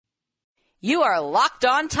You are Locked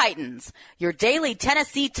On Titans, your daily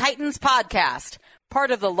Tennessee Titans podcast, part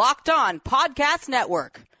of the Locked On Podcast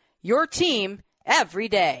Network, your team every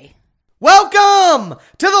day. Welcome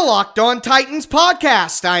to the Locked On Titans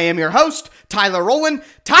podcast. I am your host, Tyler Rowland.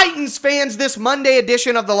 Titans fans, this Monday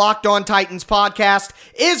edition of the Locked On Titans podcast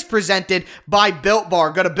is presented by Built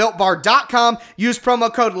Bar. Go to BuiltBar.com, use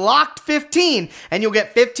promo code LOCKED15, and you'll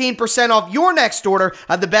get 15% off your next order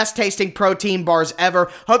of the best tasting protein bars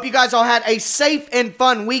ever. Hope you guys all had a safe and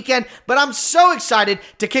fun weekend, but I'm so excited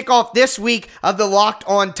to kick off this week of the Locked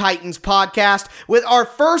On Titans podcast with our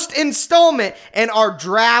first installment in our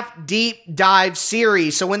Draft Deep Dive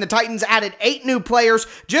series. So when the Titans added 8 new players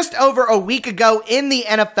just over a week ago in the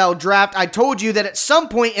NFL draft, I told you that at some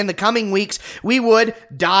point in the coming weeks, we would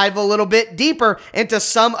dive a little bit deeper into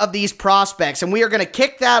some of these prospects. And we are going to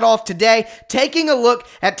kick that off today, taking a look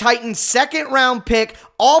at Titans' second round pick,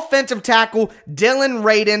 offensive tackle Dillon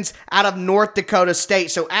Radunz out of North Dakota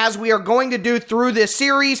State. So as we are going to do through this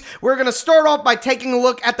series, we're going to start off by taking a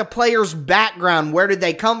look at the player's background. Where did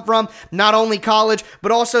they come from? Not only college,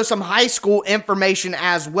 but also some high school information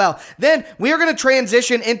as well. Then we are going to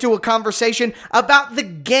transition into a conversation about the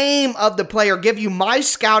game of the player, give you my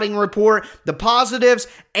scouting report, the positives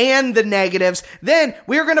and the negatives. Then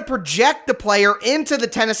we're going to project the player into the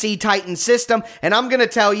Tennessee Titans system, and I'm going to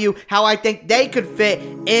tell you how I think they could fit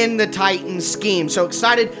in the Titans scheme. So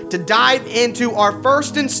excited to dive into our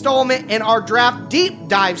first installment in our Draft Deep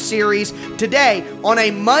Dive series today on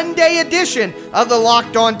a Monday edition of the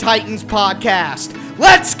Locked On Titans podcast.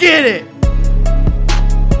 Let's get it!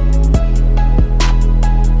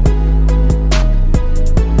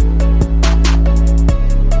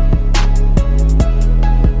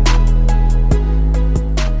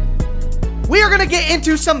 We are going to get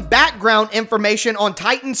into some background information on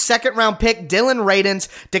Titans' second-round pick, Dillon Radunz,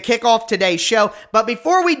 to kick off today's show. But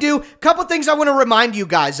before we do, a couple things I want to remind you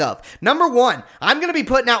guys of. Number one, I'm going to be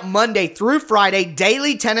putting out Monday through Friday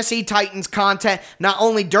daily Tennessee Titans content, not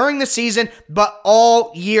only during the season, but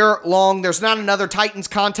all year long. There's not another Titans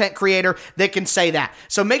content creator that can say that.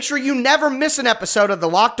 So make sure you never miss an episode of the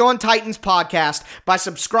Locked On Titans podcast by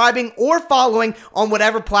subscribing or following on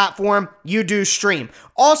whatever platform you do stream.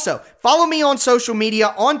 Also, follow me on social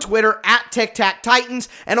media on Twitter at TicTacTitans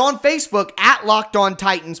and on Facebook at Locked On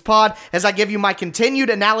Titans Pod as I give you my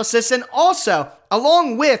continued analysis. And also,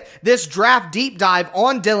 along with this draft deep dive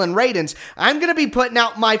on Dillon Radunz, I'm going to be putting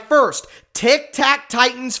out my first Tic Tac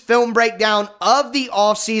Titans film breakdown of the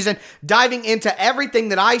offseason, diving into everything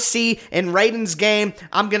that I see in Radunz's game.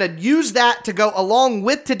 I'm going to use that to go along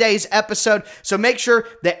with today's episode, so make sure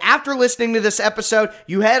that after listening to this episode,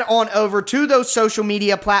 you head on over to those social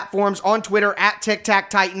media platforms on Twitter at Tic Tac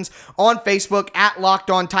Titans, on Facebook at Locked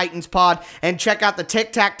On Titans Pod, and check out the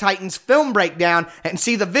Tic Tac Titans film breakdown and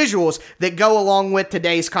see the visuals that go along with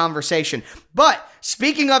today's conversation. But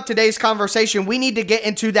speaking of today's conversation, we need to get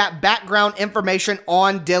into that background information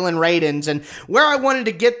on Dillon Radunz. And where I wanted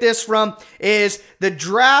to get this from is the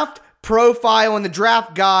draft profile and the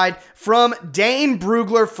draft guide from Dane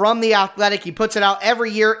Brugler from The Athletic. He puts it out every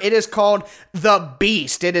year. It is called The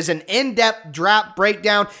Beast. It is an in-depth draft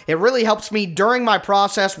breakdown. It really helps me during my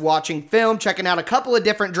process watching film, checking out a couple of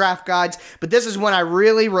different draft guides, but this is one I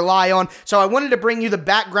really rely on. So I wanted to bring you the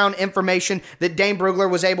background information that Dane Brugler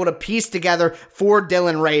was able to piece together for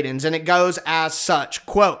Dillon Radunz, and it goes as such,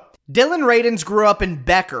 quote, Dillon Radunz grew up in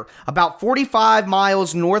Becker, about 45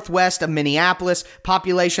 miles northwest of Minneapolis,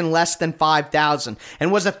 population less than 5,000, and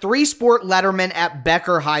was a 3-sport letterman at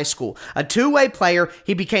Becker High School. A two-way player,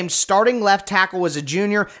 he became starting left tackle as a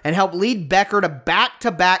junior and helped lead Becker to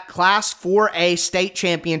back-to-back Class 4A state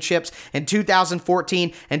championships in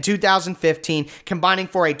 2014 and 2015, combining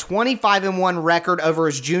for a 25-1 record over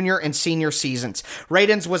his junior and senior seasons.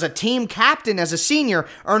 Radunz was a team captain as a senior,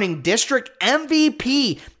 earning district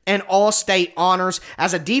MVP and all-state honors.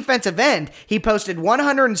 As a defensive end, he posted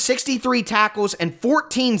 163 tackles and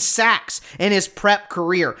 14 sacks in his prep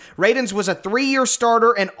career. Radunz was a 3-year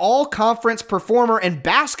starter and all-conference performer in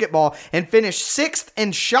basketball and finished 6th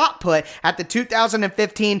in shot put at the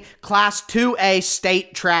 2015 Class 2A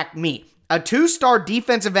state track meet. A 2-star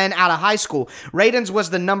defensive end out of high school, Radunz was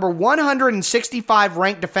the number 165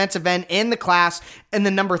 ranked defensive end in the class and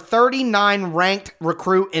the number 39 ranked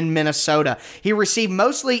recruit in Minnesota. He received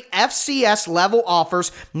mostly FCS level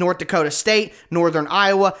offers, North Dakota State, Northern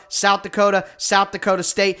Iowa, South Dakota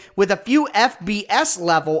State, with a few FBS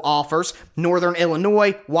level offers, Northern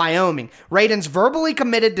Illinois, Wyoming. Radunz verbally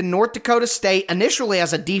committed to North Dakota State initially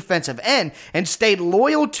as a defensive end and stayed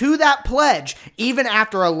loyal to that pledge even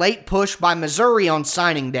after a late push by Missouri on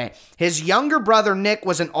signing day. His younger brother Nick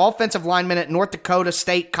was an offensive lineman at North Dakota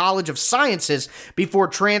State College of Sciences before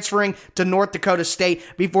transferring to North Dakota State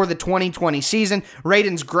before the 2020 season.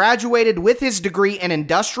 Radunz graduated with his degree in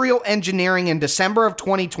industrial engineering in December of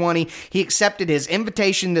 2020. He accepted his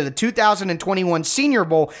invitation to the 2021 Senior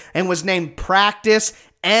Bowl and was named Practice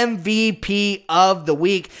MVP of the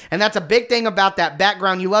week. And that's a big thing about that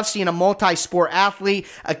background. You love seeing a multi-sport athlete,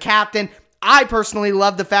 a captain. I personally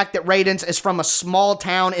love the fact that Radunz is from a small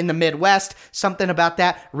town in the Midwest. Something about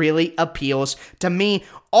that really appeals to me.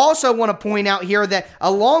 Also want to point out here that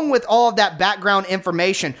along with all of that background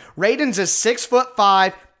information, Radunz is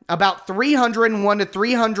 6'5", about 301 to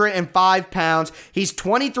 305 pounds. He's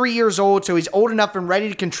 23 years old, so he's old enough and ready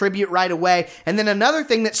to contribute right away. And then another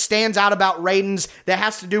thing that stands out about Radunz that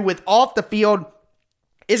has to do with off the field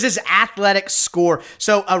is his athletic score.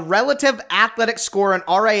 So a relative athletic score, an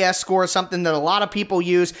RAS score, is something that a lot of people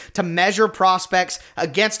use to measure prospects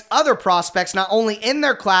against other prospects, not only in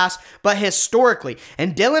their class, but historically.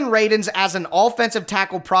 And Dillon Radunz, as an offensive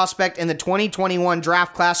tackle prospect in the 2021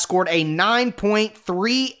 draft class, scored a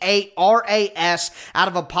 9.38 RAS out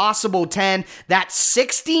of a possible 10. That's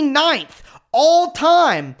 69th all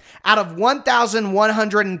time out of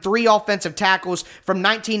 1,103 offensive tackles from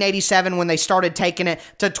 1987 when they started taking it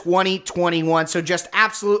to 2021. So just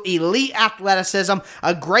absolute elite athleticism,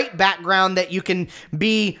 a great background that you can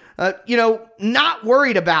be not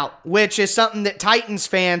worried about, which is something that Titans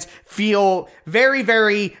fans feel very,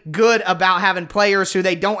 very good about, having players who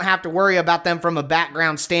they don't have to worry about them from a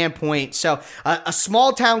background standpoint. So a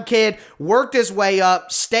small town kid worked his way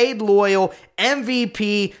up, stayed loyal,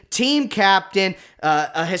 MVP, team captain,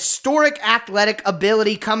 a historic athletic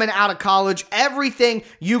ability coming out of college. Everything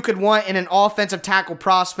you could want in an offensive tackle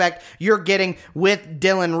prospect, you're getting with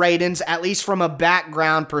Dillon Radunz, at least from a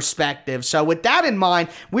background perspective. So with that in mind,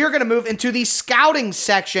 we are going to move into the scouting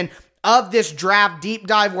section of this draft deep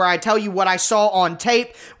dive, where I tell you what I saw on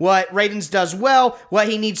tape, what Radunz does well, what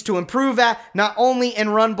he needs to improve at, not only in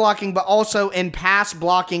run blocking, but also in pass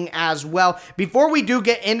blocking as well. Before we do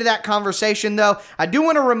get into that conversation, though, I do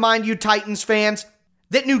want to remind you Titans fans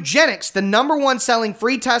that Nugenix, the number one selling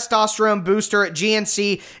free testosterone booster at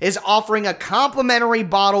GNC, is offering a complimentary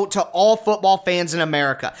bottle to all football fans in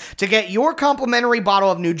America. To get your complimentary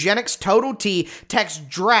bottle of Nugenix Total T, text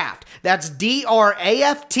DRAFT, that's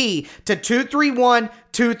D-R-A-F-T, to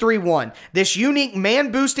 231-231. This unique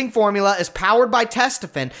man-boosting formula is powered by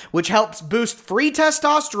Testofen, which helps boost free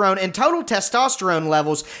testosterone and total testosterone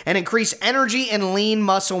levels and increase energy and lean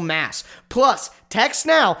muscle mass. Plus, text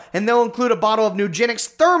now and they'll include a bottle of Nugenix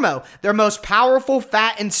Thermo, their most powerful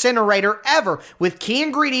fat incinerator ever, with key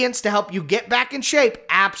ingredients to help you get back in shape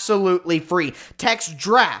absolutely free. Text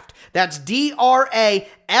DRAFT, that's D-R-A-F-T,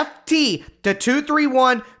 to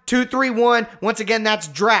 231-231. Once again, that's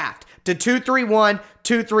DRAFT to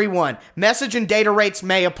 231-231. Message and data rates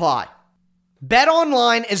may apply.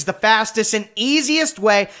 BetOnline is the fastest and easiest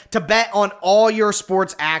way to bet on all your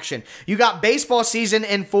sports action. You got baseball season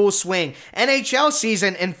in full swing, NHL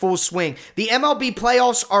season in full swing. The MLB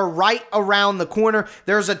playoffs are right around the corner.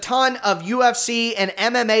 There's a ton of UFC and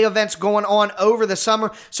MMA events going on over the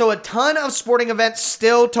summer, so a ton of sporting events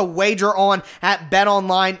still to wager on at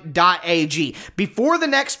betonline.ag. Before the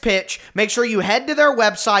next pitch, make sure you head to their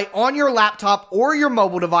website on your laptop or your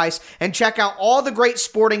mobile device and check out all the great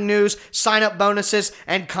sporting news, sign up bonuses,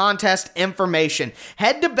 and contest information.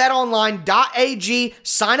 Head to betonline.ag,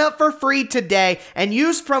 sign up for free today, and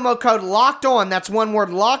use promo code LOCKEDON, that's one word,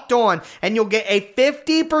 locked on, and you'll get a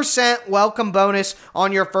 50% welcome bonus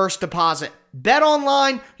on your first deposit.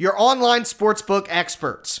 BetOnline, your online sportsbook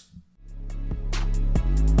experts.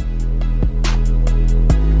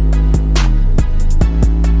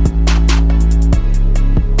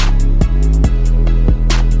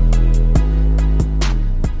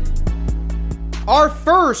 Our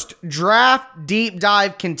first draft deep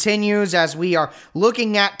dive continues as we are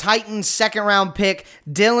looking at Titans second round pick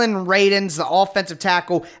Dillon Radunz, the offensive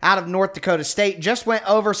tackle out of North Dakota State. Just went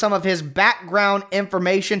over some of his background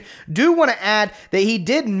information. Do want to add that he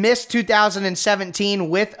did miss 2017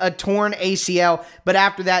 with a torn ACL, but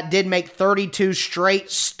after that did make 32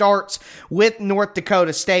 straight starts with North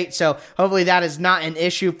Dakota State. So hopefully that is not an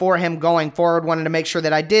issue for him going forward. Wanted to make sure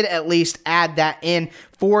that I did at least add that in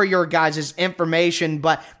for your guys' information.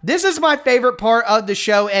 But this is my favorite part of the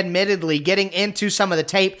show, admittedly, getting into some of the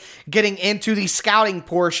tape, getting into the scouting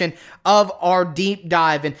portion of our deep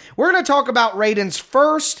dive. And we're going to talk about Radunz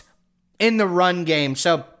first in the run game.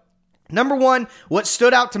 So Number one, what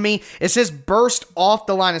stood out to me is his burst off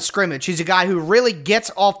the line of scrimmage. He's a guy who really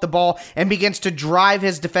gets off the ball and begins to drive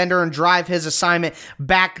his defender and drive his assignment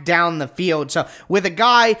back down the field. So with a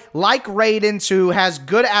guy like Radunz who has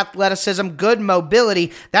good athleticism, good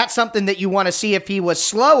mobility, that's something that you want to see. If he was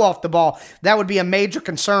slow off the ball, that would be a major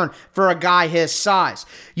concern for a guy his size.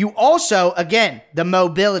 You also, again, the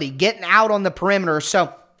mobility, getting out on the perimeter.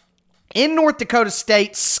 So in North Dakota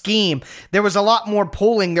State's scheme, there was a lot more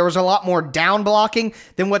pulling, there was a lot more down blocking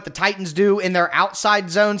than what the Titans do in their outside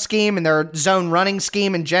zone scheme and their zone running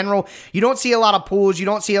scheme in general. You don't see a lot of pulls, you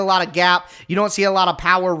don't see a lot of gap, you don't see a lot of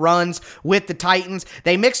power runs with the Titans.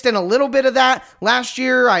 They mixed in a little bit of that last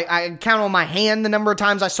year. I count on my hand the number of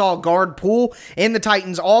times I saw a guard pull in the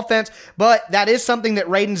Titans offense, but that is something that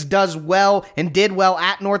Radunz does well and did well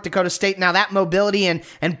at North Dakota State. Now that mobility and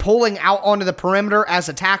pulling out onto the perimeter as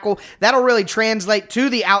a tackle, that'll really translate to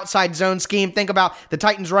the outside zone scheme. Think about the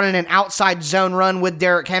Titans running an outside zone run with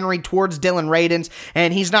Derrick Henry towards Dillon Radunz,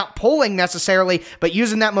 and he's not pulling necessarily, but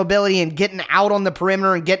using that mobility and getting out on the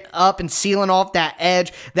perimeter and getting up and sealing off that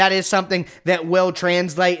edge, that is something that will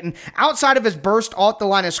translate. And outside of his burst off the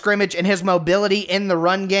line of scrimmage and his mobility in the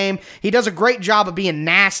run game, he does a great job of being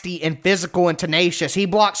nasty and physical and tenacious. He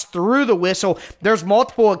blocks through the whistle. There's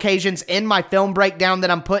multiple occasions in my film breakdown that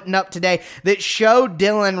I'm putting up today that show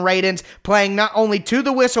Dillon Radunz playing not only to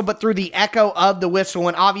the whistle, but through the echo of the whistle.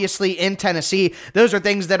 And obviously in Tennessee, those are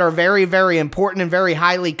things that are very, very important and very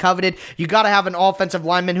highly coveted. You got to have an offensive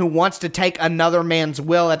lineman who wants to take another man's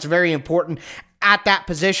will. That's very important at that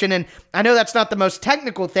position. And I know that's not the most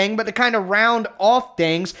technical thing, but to kind of round off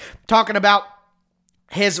things, talking about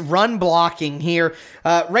his run blocking here,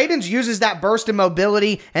 Radunz uses that burst of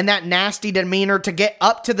mobility and that nasty demeanor to get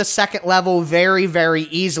up to the second level very, very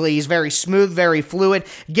easily. He's very smooth, very fluid,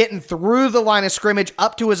 getting through the line of scrimmage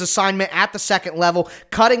up to his assignment at the second level,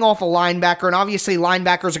 cutting off a linebacker, and obviously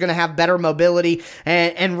linebackers are going to have better mobility,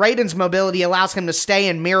 and Radunz's mobility allows him to stay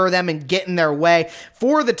and mirror them and get in their way.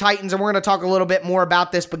 For the Titans, and we're going to talk a little bit more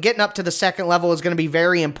about this, but getting up to the second level is going to be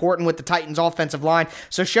very important with the Titans offensive line.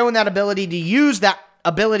 So showing that ability to use that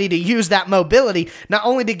mobility, not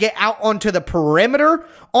only to get out onto the perimeter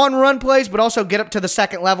on run plays, but also get up to the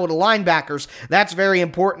second level to linebackers. That's very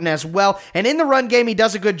important as well. And in the run game, he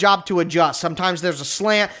does a good job to adjust. Sometimes there's a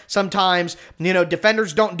slant. Sometimes,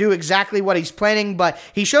 defenders don't do exactly what he's planning, but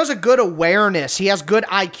he shows a good awareness. He has good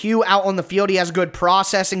IQ out on the field. He has good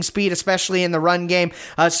processing speed, especially in the run game.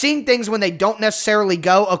 Seeing things when they don't necessarily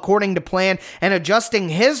go according to plan and adjusting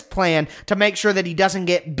his plan to make sure that he doesn't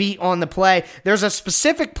get beat on the play. There's a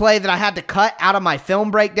specific play that I had to cut out of my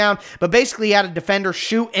film breakdown, but basically he had a defender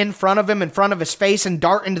shoot in front of him, in front of his face, and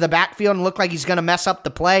dart into the backfield and look like he's going to mess up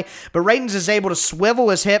the play. But Radunz is able to swivel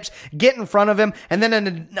his hips, get in front of him, and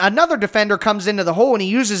then another defender comes into the hole and he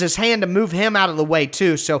uses his hand to move him out of the way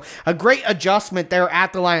too. So a great adjustment there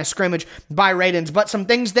at the line of scrimmage by Radunz. But some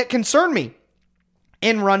things that concern me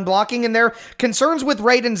in run blocking, and their concerns with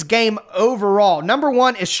Radunz's game overall. Number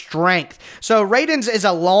one is strength. So Radunz is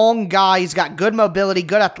a long guy. He's got good mobility,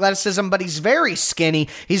 good athleticism, but he's very skinny.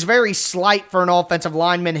 He's very slight for an offensive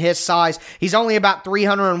lineman his size. He's only about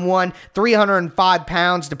 301, 305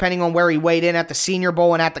 pounds, depending on where he weighed in at the Senior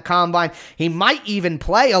Bowl and at the Combine. He might even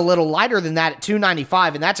play a little lighter than that at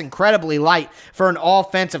 295, and that's incredibly light for an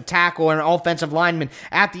offensive tackle or an offensive lineman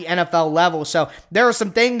at the NFL level. So there are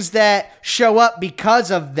some things that show up because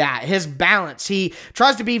of that. His balance. He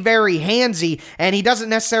tries to be very handsy, and he doesn't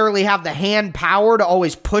necessarily have the hand power to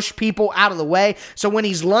always push people out of the way. So when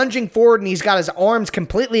he's lunging forward and he's got his arms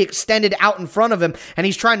completely extended out in front of him and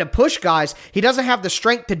he's trying to push guys, he doesn't have the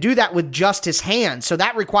strength to do that with just his hands. So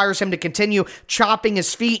that requires him to continue chopping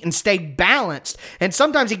his feet and stay balanced. And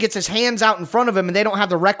sometimes he gets his hands out in front of him and they don't have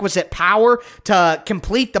the requisite power to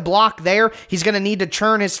complete the block there. He's going to need to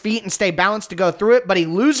churn his feet and stay balanced to go through it, but he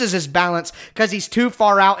loses his balance because he's too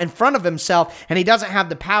far out in front of himself and he doesn't have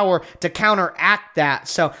the power to counteract that.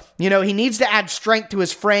 So, he needs to add strength to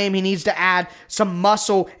his frame. He needs to add some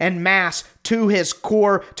muscle and mass to his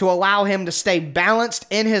core to allow him to stay balanced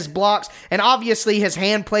in his blocks. And obviously his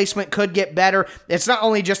hand placement could get better. It's not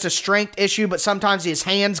only just a strength issue, but sometimes his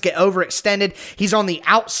hands get overextended. He's on the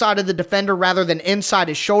outside of the defender rather than inside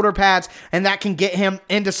his shoulder pads, and that can get him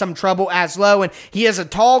into some trouble as low. And he is a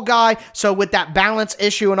tall guy, so with that balance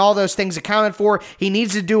issue and all those things accounted for, he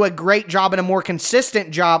needs to do a great job and a more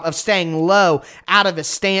consistent job of staying low out of his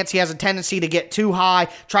stance. He has a tendency to get too high,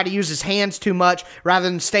 try to use his hands too much rather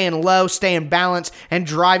than staying low, staying balanced, and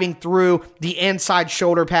driving through the inside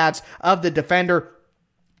shoulder pads of the defender.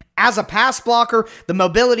 As a pass blocker, the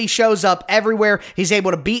mobility shows up everywhere. He's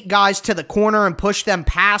able to beat guys to the corner and push them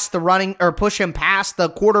past the running, or push him past the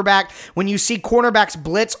quarterback. When you see cornerbacks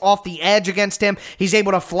blitz off the edge against him, he's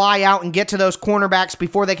able to fly out and get to those cornerbacks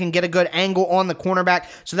before they can get a good angle on the cornerback.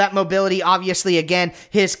 So that mobility, obviously, again,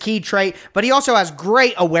 his key trait. But he also has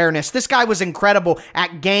great awareness. This guy was incredible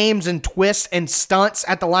at games and twists and stunts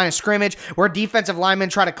at the line of scrimmage where defensive linemen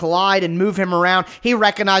try to collide and move him around. He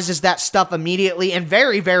recognizes that stuff immediately, and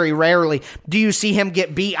very, very rarely do you see him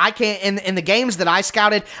get beat. I can't, in the games that I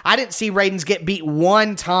scouted, I didn't see Radunz get beat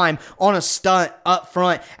one time on a stunt up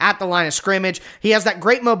front at the line of scrimmage. He has that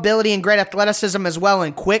great mobility and great athleticism as well,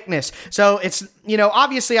 and quickness. So it's,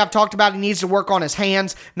 obviously I've talked about he needs to work on his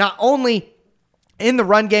hands, not only in the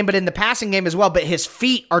run game, but in the passing game as well. But his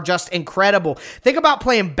feet are just incredible. Think about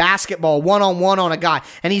playing basketball one-on-one on a guy,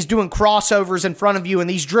 and he's doing crossovers in front of you and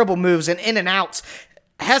these dribble moves and in and outs,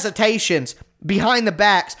 hesitations, behind the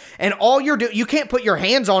backs, and all you're doing, you can't put your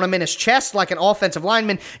hands on him in his chest like an offensive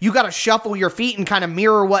lineman. You got to shuffle your feet and kind of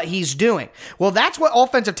mirror what he's doing. Well, that's what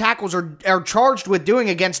offensive tackles are charged with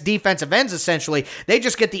doing against defensive ends, essentially. They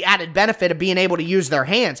just get the added benefit of being able to use their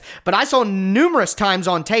hands. But I saw numerous times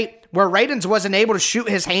on tape where Radunz wasn't able to shoot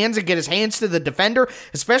his hands and get his hands to the defender,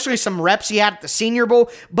 especially some reps he had at the Senior Bowl,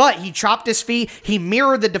 but he chopped his feet, he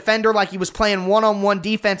mirrored the defender like he was playing one-on-one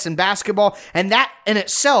defense in basketball, and that in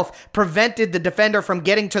itself prevented the defender from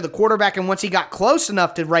getting to the quarterback, and once he got close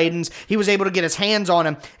enough to Radunz, he was able to get his hands on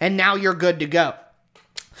him, and now you're good to go.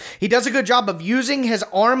 He does a good job of using his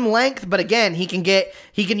arm length, but again, he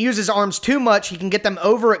can use his arms too much. He can get them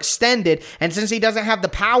overextended, and since he doesn't have the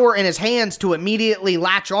power in his hands to immediately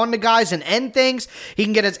latch on to guys and end things, he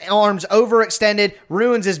can get his arms overextended,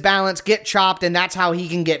 ruins his balance, get chopped, and that's how he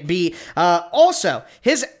can get beat. Also,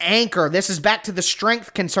 his anchor, this is back to the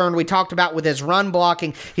strength concern we talked about with his run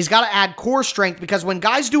blocking. He's got to add core strength, because when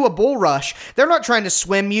guys do a bull rush, they're not trying to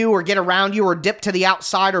swim you or get around you or dip to the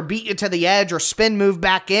outside or beat you to the edge or spin move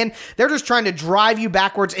back in. They're just trying to drive you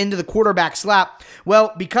backwards into the quarterback's lap.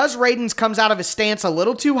 Well, because Radunz comes out of his stance a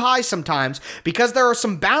little too high sometimes, because there are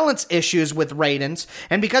some balance issues with Radunz,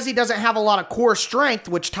 and because he doesn't have a lot of core strength,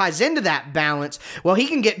 which ties into that balance, well, he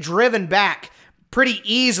can get driven back pretty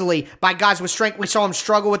easily by guys with strength. We saw him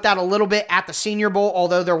struggle with that a little bit at the Senior Bowl,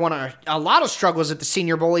 although there were a lot of struggles at the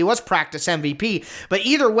Senior Bowl. He was practice MVP. But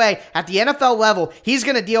either way, at the NFL level, he's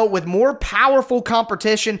going to deal with more powerful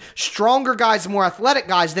competition, stronger guys, more athletic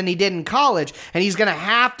guys than he did in college, and he's going to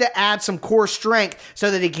have to add some core strength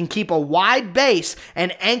so that he can keep a wide base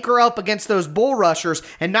and anchor up against those bull rushers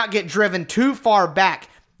and not get driven too far back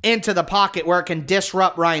into the pocket where it can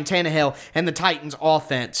disrupt Ryan Tannehill and the Titans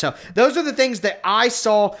offense. So those are the things that I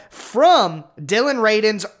saw from Dillon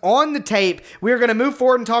Radunz on the tape. We're going to move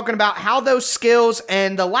forward and talking about how those skills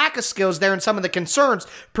and the lack of skills there and some of the concerns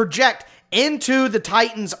project into the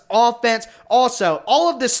Titans offense. Also, all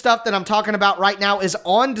of this stuff that I'm talking about right now is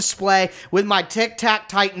on display with my Tic Tac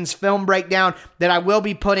Titans film breakdown that I will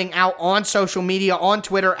be putting out on social media, on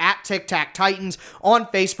Twitter at Tic Tac Titans, on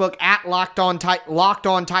Facebook at Locked On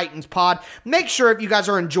Titans Pod. Make sure if you guys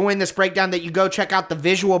are enjoying this breakdown that you go check out the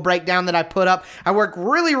visual breakdown that I put up. I work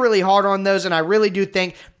really, really hard on those, and I really do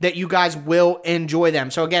think that you guys will enjoy them.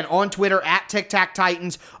 So again, on Twitter at Tic Tac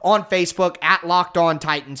Titans, on Facebook at Locked On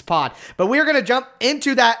Titans Pod. But we're going to jump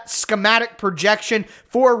into that schematic projection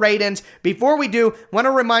for Radunz. Before we do, I want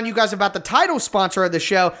to remind you guys about the title sponsor of the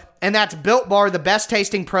show, and that's Built Bar, the best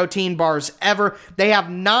tasting protein bars ever. They have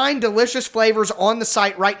 9 delicious flavors on the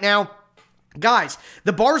site right now. Guys,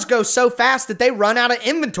 the bars go so fast that they run out of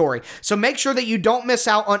inventory. So make sure that you don't miss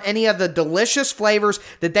out on any of the delicious flavors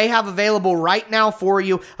that they have available right now for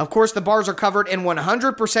you. Of course, the bars are covered in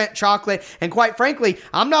 100% chocolate. And quite frankly,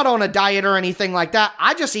 I'm not on a diet or anything like that.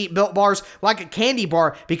 I just eat Built Bars like a candy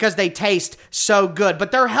bar because they taste so good.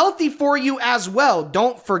 But they're healthy for you as well.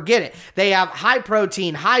 Don't forget it. They have high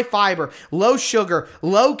protein, high fiber, low sugar,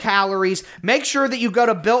 low calories. Make sure that you go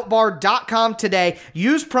to BuiltBar.com today.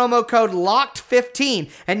 Use promo code LOCKED15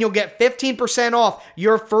 and you'll get 15% off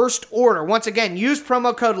your first order. Once again, use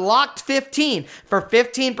promo code LOCKED15 for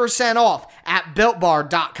 15% off at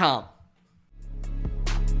BuiltBar.com.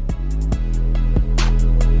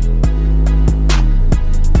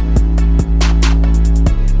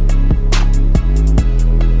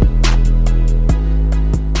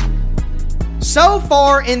 So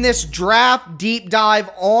far in this draft deep dive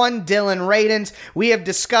on Dillon Radunz, we have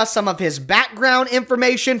discussed some of his background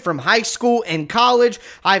information from high school and college.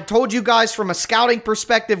 I've told you guys from a scouting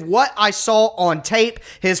perspective what I saw on tape,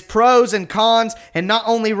 his pros and cons, and not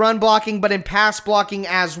only run blocking, but in pass blocking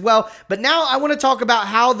as well. But now I want to talk about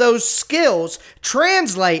how those skills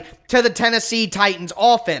translate to the Tennessee Titans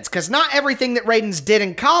offense, because not everything that Radunz did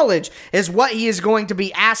in college is what he is going to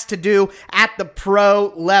be asked to do at the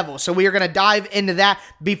pro level. So we are going to dive into that.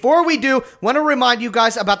 Before we do, want to remind you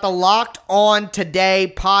guys about the Locked On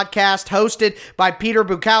Today podcast hosted by Peter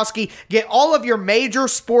Bukowski. Get all of your major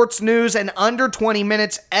sports news in under 20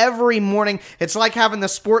 minutes every morning. It's like having the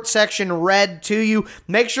sports section read to you.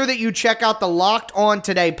 Make sure that you check out the Locked On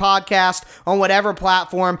Today podcast on whatever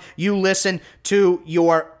platform you listen to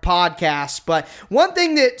your podcasts. But one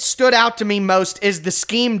thing that stood out to me most is the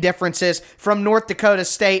scheme differences from North Dakota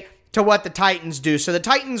State to what the Titans do. So the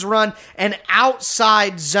Titans run an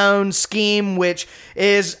outside zone scheme, which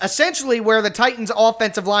is essentially where the Titans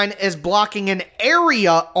offensive line is blocking an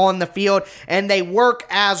area on the field, and they work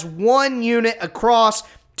as one unit across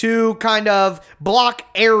to kind of block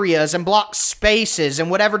areas and block spaces, and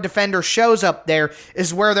whatever defender shows up there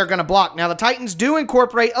is where they're going to block. Now, the Titans do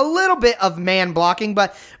incorporate a little bit of man blocking,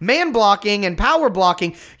 but man blocking and power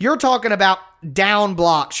blocking, you're talking about down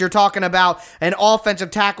blocks. You're talking about an offensive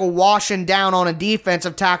tackle washing down on a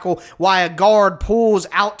defensive tackle while a guard pulls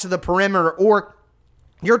out to the perimeter, or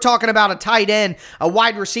you're talking about a tight end, a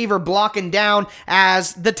wide receiver blocking down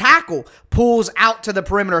as the tackle pulls out to the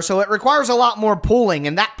perimeter. So it requires a lot more pulling,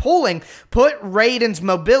 and that pulling put Radunz's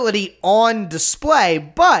mobility on display.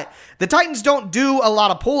 But the Titans don't do a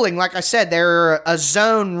lot of pulling. Like I said, they're a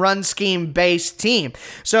zone run scheme based team.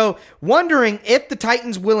 So wondering if the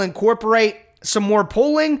Titans will incorporate some more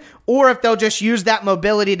pulling, or if they'll just use that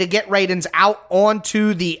mobility to get Radunz out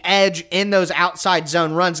onto the edge in those outside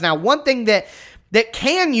zone runs. Now, one thing that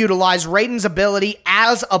can utilize Radunz's ability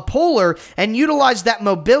as a puller and utilize that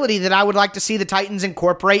mobility that I would like to see the Titans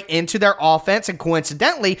incorporate into their offense. And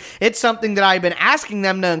coincidentally, it's something that I've been asking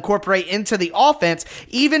them to incorporate into the offense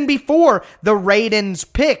even before the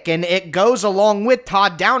Radunz pick. And it goes along with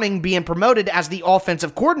Todd Downing being promoted as the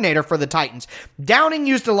offensive coordinator for the Titans. Downing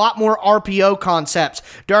used a lot more RPO concepts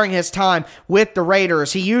during his time with the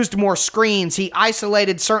Raiders. He used more screens. He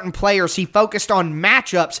isolated certain players. He focused on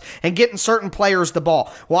matchups and getting certain players the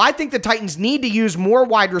ball. Well, I think the Titans need to use more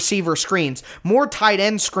wide receiver screens, more tight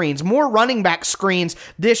end screens, more running back screens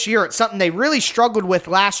this year. It's something they really struggled with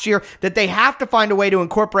last year that they have to find a way to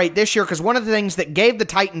incorporate this year, because one of the things that gave the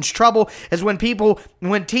Titans trouble is when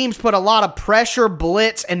teams put a lot of pressure,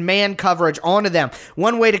 blitz, and man coverage onto them.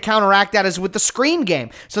 One way to counteract that is with the screen game.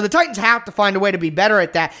 So the Titans have to find a way to be better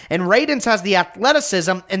at that, and Radunz has the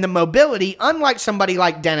athleticism and the mobility, unlike somebody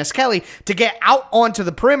like Dennis Kelly, to get out onto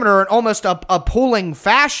the perimeter in almost a pulling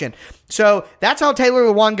fashion. So that's how Taylor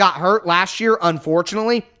Lewan got hurt last year,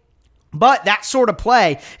 unfortunately. But that sort of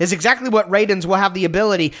play is exactly what Radunz will have the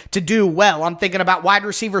ability to do well. I'm thinking about wide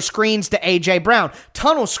receiver screens to A.J. Brown,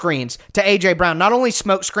 tunnel screens to A.J. Brown, not only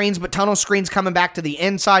smoke screens, but tunnel screens coming back to the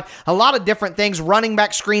inside. A lot of different things, running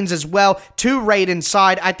back screens as well to Radunz's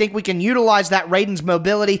side. I think we can utilize that Radunz's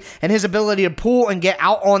mobility and his ability to pull and get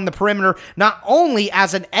out on the perimeter, not only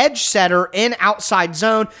as an edge setter in outside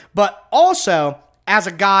zone, but also as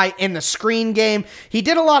a guy in the screen game. He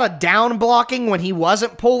did a lot of down blocking when he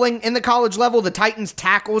wasn't pulling in the college level. The Titans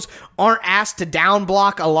tackles aren't asked to down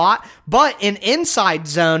block a lot, but in inside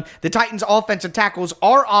zone, the Titans offensive tackles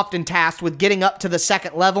are often tasked with getting up to the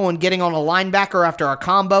second level and getting on a linebacker after a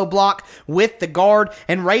combo block with the guard,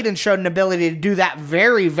 and Radunz showed an ability to do that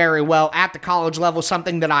very, very well at the college level,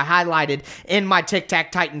 something that I highlighted in my Tic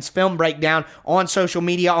Tac Titans film breakdown on social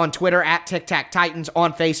media, on Twitter at Tic Tac Titans,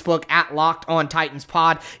 on Facebook at Locked On Titans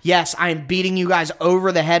Pod. Yes, I am beating you guys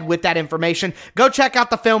over the head with that information. Go check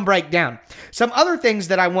out the film breakdown. Some other things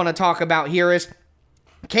that I want to talk about here is,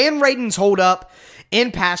 can Radunz hold up in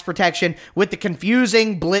pass protection with the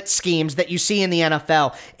confusing blitz schemes that you see in the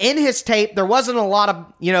NFL? In his tape, there wasn't a lot of,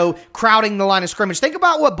 crowding the line of scrimmage. Think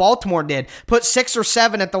about what Baltimore did. Put 6 or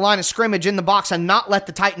 7 at the line of scrimmage in the box and not let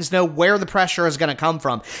the Titans know where the pressure is going to come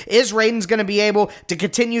from. Is Radunz going to be able to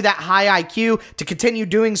continue that high IQ, to continue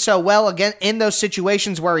doing so well again in those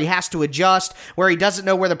situations where he has to adjust, where he doesn't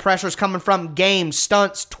know where the pressure is coming from, games,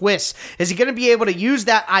 stunts, twists? Is he going to be able to use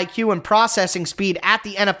that IQ and processing speed at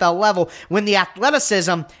the NFL level when the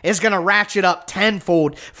athleticism is going to ratchet up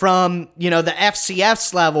tenfold from, the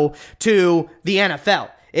FCS level to the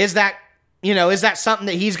NFL? Is that something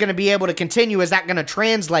that he's going to be able to continue? Is that going to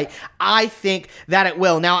translate? I think that it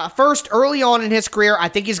will. Now, at first, early on in his career, I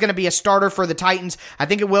think he's going to be a starter for the Titans. I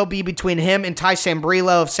think it will be between him and Ty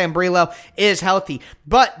Sambrailo if Sambrailo is healthy.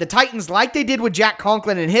 But the Titans, like they did with Jack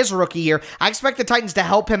Conklin in his rookie year, I expect the Titans to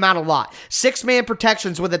help him out a lot. 6-man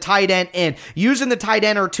protections with a tight end in, using the tight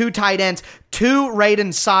end or 2 tight ends to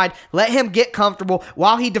Radunz's side. Let him get comfortable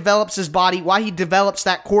while he develops his body, while he develops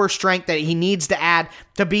that core strength that he needs to add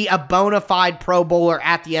to be a bona fide Pro Bowler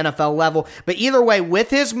at the NFL level. But either way, with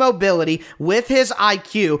his mobility, with his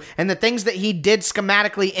IQ, and the things that he did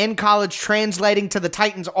schematically in college translating to the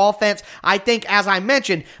Titans offense, I think, as I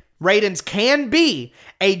mentioned, Radunz can be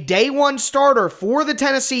a day one starter for the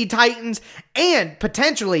Tennessee Titans and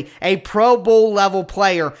potentially a Pro Bowl level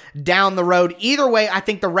player down the road. Either way, I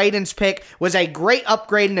think the Radunz pick was a great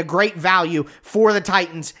upgrade and a great value for the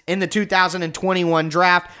Titans in the 2021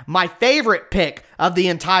 draft. My favorite pick of the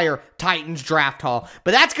entire Titans draft haul.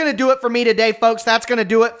 But that's going to do it for me today, folks. That's going to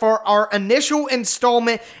do it for our initial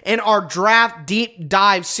installment in our draft deep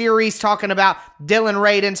dive series, talking about Dillon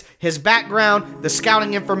Radunz, his background, the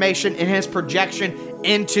scouting information, and his projection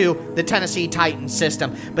into the Tennessee Titans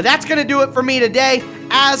system. But that's going to do it for me today.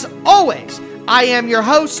 As always, I am your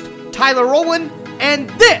host, Tyler Rowland, and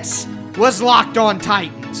this was Locked On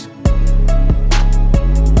Titans.